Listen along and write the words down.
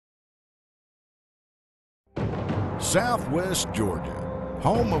Southwest Georgia,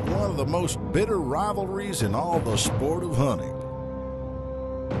 home of one of the most bitter rivalries in all the sport of hunting.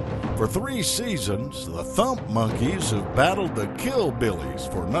 For 3 seasons, the Thump Monkeys have battled the Killbillies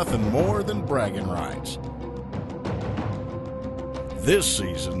for nothing more than bragging rights. This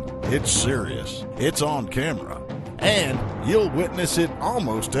season, it's serious, it's on camera, and you'll witness it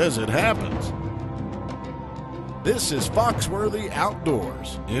almost as it happens. This is Foxworthy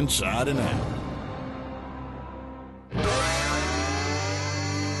Outdoors, Inside and Out.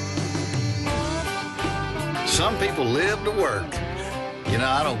 Some people live to work. You know,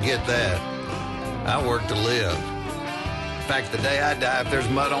 I don't get that. I work to live. In fact, the day I die, if there's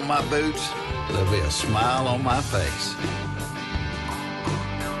mud on my boots, there'll be a smile on my face.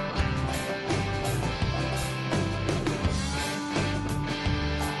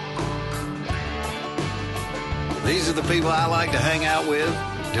 These are the people I like to hang out with,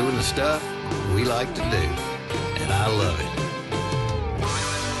 doing the stuff we like to do, and I love it.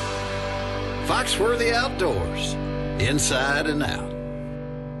 Foxworthy Outdoors, Inside and Out.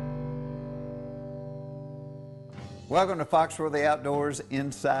 Welcome to Foxworthy Outdoors,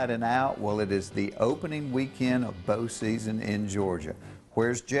 Inside and Out. Well, it is the opening weekend of bow season in Georgia.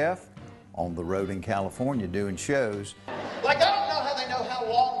 Where's Jeff? On the road in California doing shows. Like, I don't know how they know how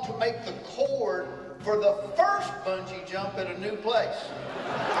long to make the cord for the first bungee jump at a new place.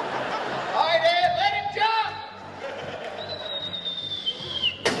 All right, Ed, let him jump!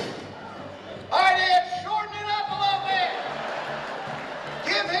 All right, Ed, shorten it up a little bit.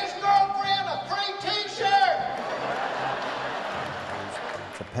 Give his girlfriend a free t-shirt.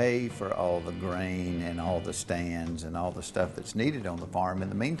 To pay for all the grain and all the stands and all the stuff that's needed on the farm. In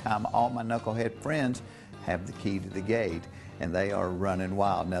the meantime, all my knucklehead friends have the key to the gate, and they are running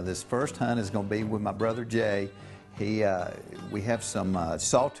wild. Now, this first hunt is going to be with my brother Jay. We have some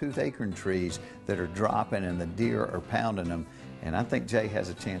sawtooth acorn trees that are dropping, and the deer are pounding them, and I think Jay has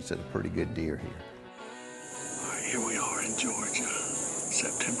a chance at a pretty good deer here. All right, here we are in Georgia,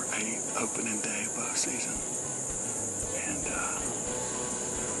 September 8th, opening day of bow season, and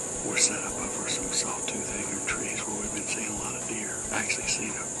we're set up over some sawtooth acorn trees where we've been seeing a lot of deer. Actually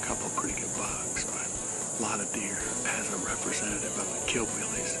seen a couple of pretty good bucks, but a lot of deer. As a representative of the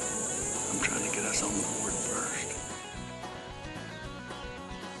Killbillies, I'm trying to get us on the board first.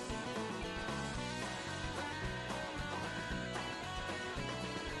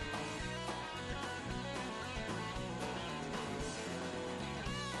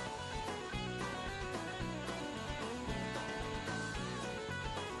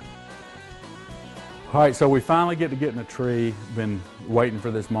 All right, so we finally get in a tree. Been waiting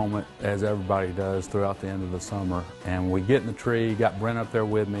for this moment, as everybody does throughout the end of the summer. And we get in the tree, got Brent up there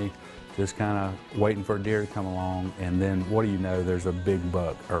with me, just kind of waiting for a deer to come along. And then, what do you know, there's a big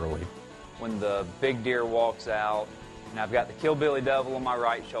buck early. When the big deer walks out, and I've got the Killbilly Devil on my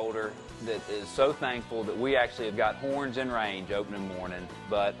right shoulder that is so thankful that we actually have got horns in range opening morning,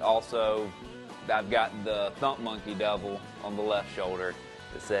 but also I've got the Thump Monkey Devil on the left shoulder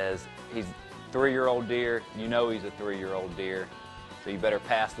that says he's 3-year-old deer, you know he's a 3-year-old deer, so you better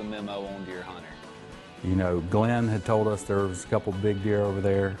pass the memo on to your hunter. You know, Glenn had told us there was a couple big deer over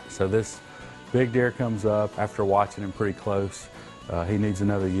there, so this big deer comes up after watching him pretty close. He needs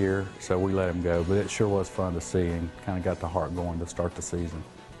another year, so we let him go, but it sure was fun to see and kind of got the heart going to start the season.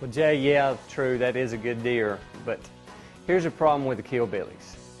 Well, Jay, yeah, true, that is a good deer, but here's a problem with the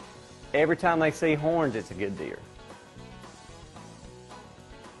Killbillies. Every time they see horns, it's a good deer.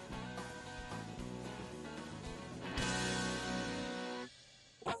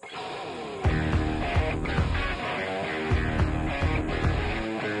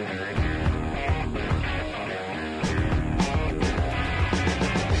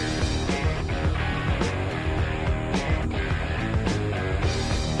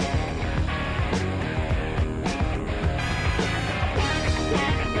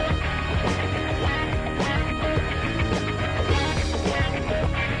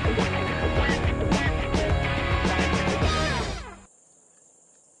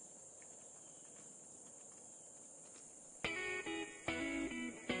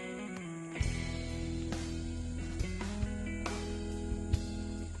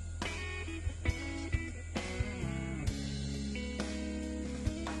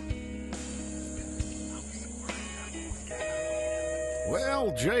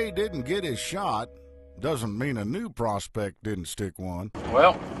 Well, Jay didn't get his shot. Doesn't mean a new prospect didn't stick one.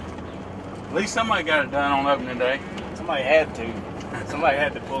 Well, at least somebody got it done on opening day. Somebody had to. Somebody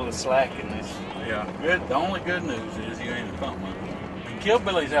had to pull the slack in this. Yeah, good. The only good news is you ain't a Thump Monkey. And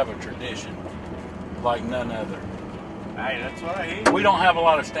Killbillies have a tradition like none other. Hey, that's what I hear. We don't have a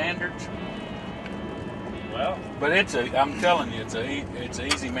lot of standards, Well, But I'm telling you, it's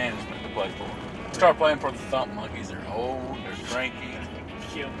easy management to play for. Start playing for the Thump Monkeys. They're old, they're cranky.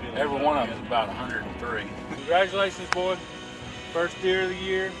 Every one of them is about 103. Congratulations, boy. First deer of the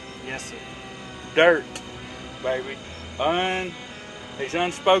year. yes, sir. Dirt, baby. He's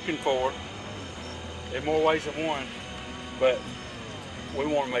unspoken for in more ways than one, but we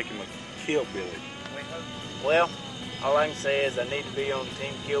want to make him a killbilly. Well, all I can say is I need to be on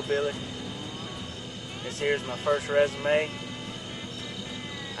Team Killbilly. This here's my first resume.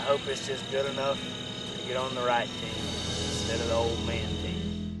 I hope it's just good enough to get on the right team instead of the old man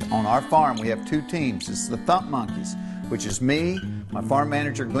team. On our farm, we have two teams. It's the Thump Monkeys, which is me, my farm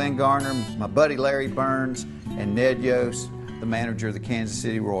manager Glenn Garner, my buddy Larry Burns, and Ned Yost, the manager of the Kansas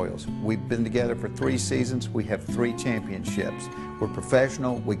City Royals. We've been together for 3 seasons. We have 3 championships. We're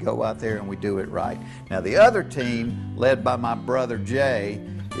professional. We go out there and we do it right. Now, the other team, led by my brother Jay,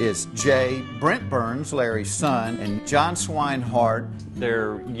 is Jay, Brent Burns, Larry's son, and John Swinehart.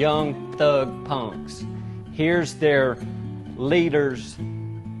 They're young thug punks. Here's their leader's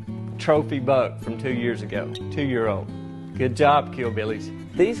trophy buck from 2 years ago, 2-year-old. Good job, Killbillies.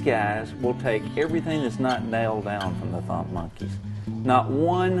 These guys will take everything that's not nailed down from the Thump Monkeys. Not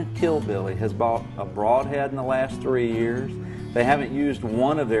one Killbilly has bought a broadhead in the last 3 years. They haven't used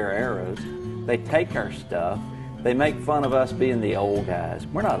one of their arrows. They take our stuff. They make fun of us being the old guys.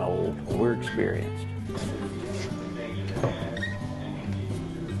 We're not old, we're experienced.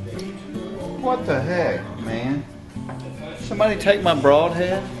 What the heck, man? Somebody take my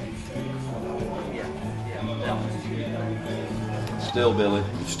broadhead? Still Billy.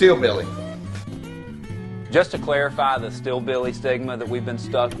 Still Billy. Just to clarify the still Billy stigma that we've been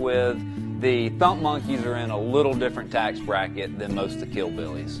stuck with, the Thump Monkeys are in a little different tax bracket than most of the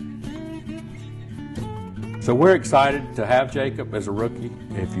Killbillies. So we're excited to have Jacob as a rookie.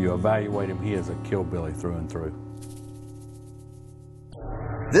 If you evaluate him, he is a killbilly through and through.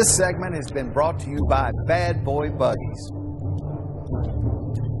 This segment has been brought to you by Bad Boy Buggies.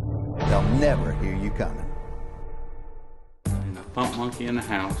 They'll never hear you coming. And a Thump Monkey in the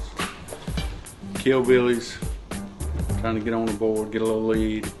house. Killbillies trying to get on the board, get a little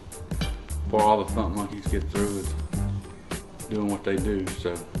lead before all the Thump Monkeys get through with doing what they do.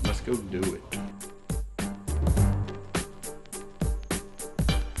 So let's go do it.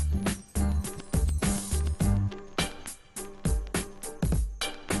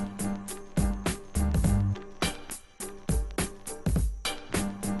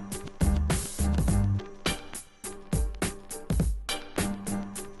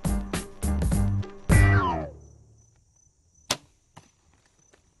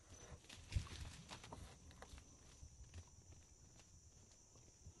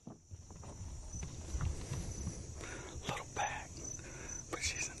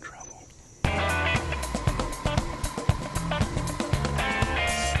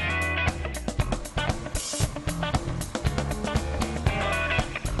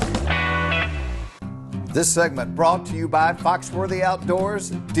 This segment brought to you by Foxworthy Outdoors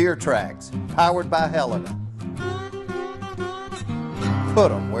Deer Tracks, powered by Helena. Put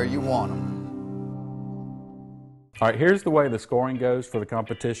them where you want them. All right, here's the way the scoring goes for the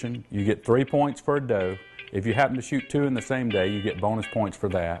competition. You get 3 points for a doe. If you happen to shoot 2 in the same day, you get bonus points for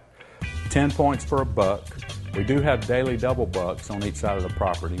that. 10 points for a buck. We do have daily double bucks on each side of the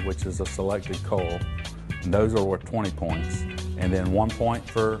property, which is a selected cull, and those are worth 20 points. And then 1 point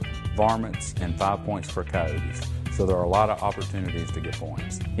for varmints and 5 points for coyotes. So there are a lot of opportunities to get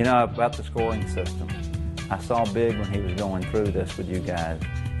points. You know, about the scoring system, I saw Big when he was going through this with you guys,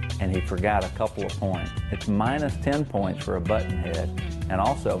 and he forgot a couple of points. It's minus 10 points for a buttonhead, and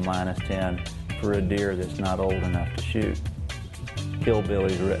also minus 10 for a deer that's not old enough to shoot.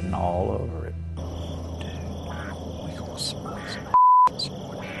 Killbilly's written all over it. We gonna smoke some.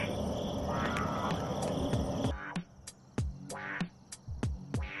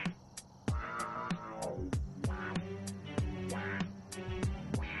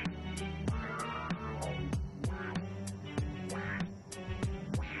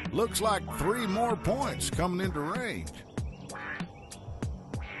 Looks like 3 more points coming into range.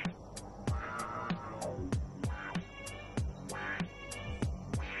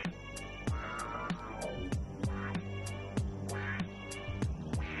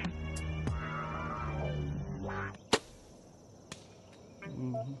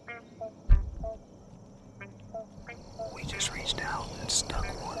 We just reached out and stuck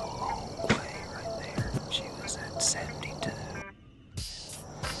one a long way right there. She was at 72.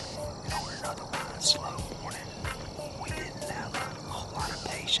 And we're another one slow morning. We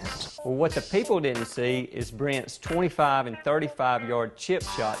Well, what the people didn't see is Brent's 25 and 35-yard chip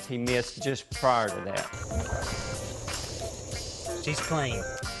shots he missed just prior to that. She's clean.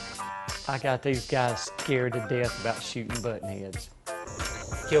 I got these guys scared to death about shooting buttonheads.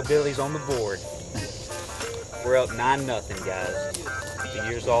 Killbilly's on the board. We're up 9-0, guys. The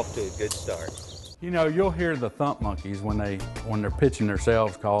year's off to a good start. You know, you'll hear the Thump Monkeys when they're pitching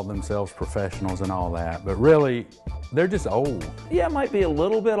themselves, call themselves professionals and all that, but really, they're just old. Yeah, it might be a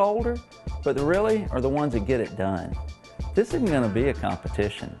little bit older, but they really are the ones that get it done. This isn't going to be a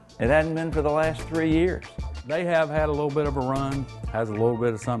competition. It hadn't been for the last 3 years. They have had a little bit of a run, has a little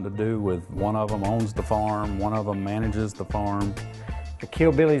bit of something to do with one of them owns the farm, one of them manages the farm. The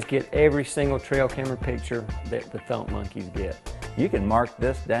Killbillies get every single trail camera picture that the Thump Monkeys get. You can mark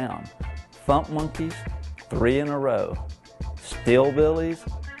this down. Thump Monkeys, 3 in a row. Stillbillies,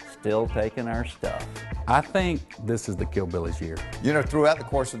 still taking our stuff. I think this is the Killbillies' year. You know, throughout the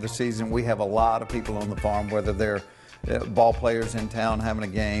course of the season, we have a lot of people on the farm, whether they're ball players in town having a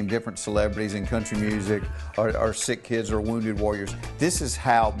game, different celebrities in country music, or sick kids or wounded warriors. This is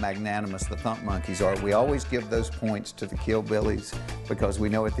how magnanimous the Thump Monkeys are. We always give those points to the Killbillies because we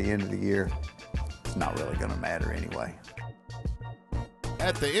know at the end of the year, it's not really going to matter anyway.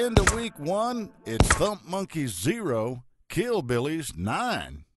 At the end of week 1, it's Thump Monkeys 0, Killbillies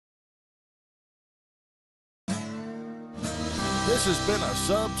 9. This has been a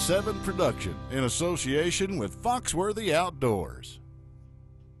Sub 7 production in association with Foxworthy Outdoors.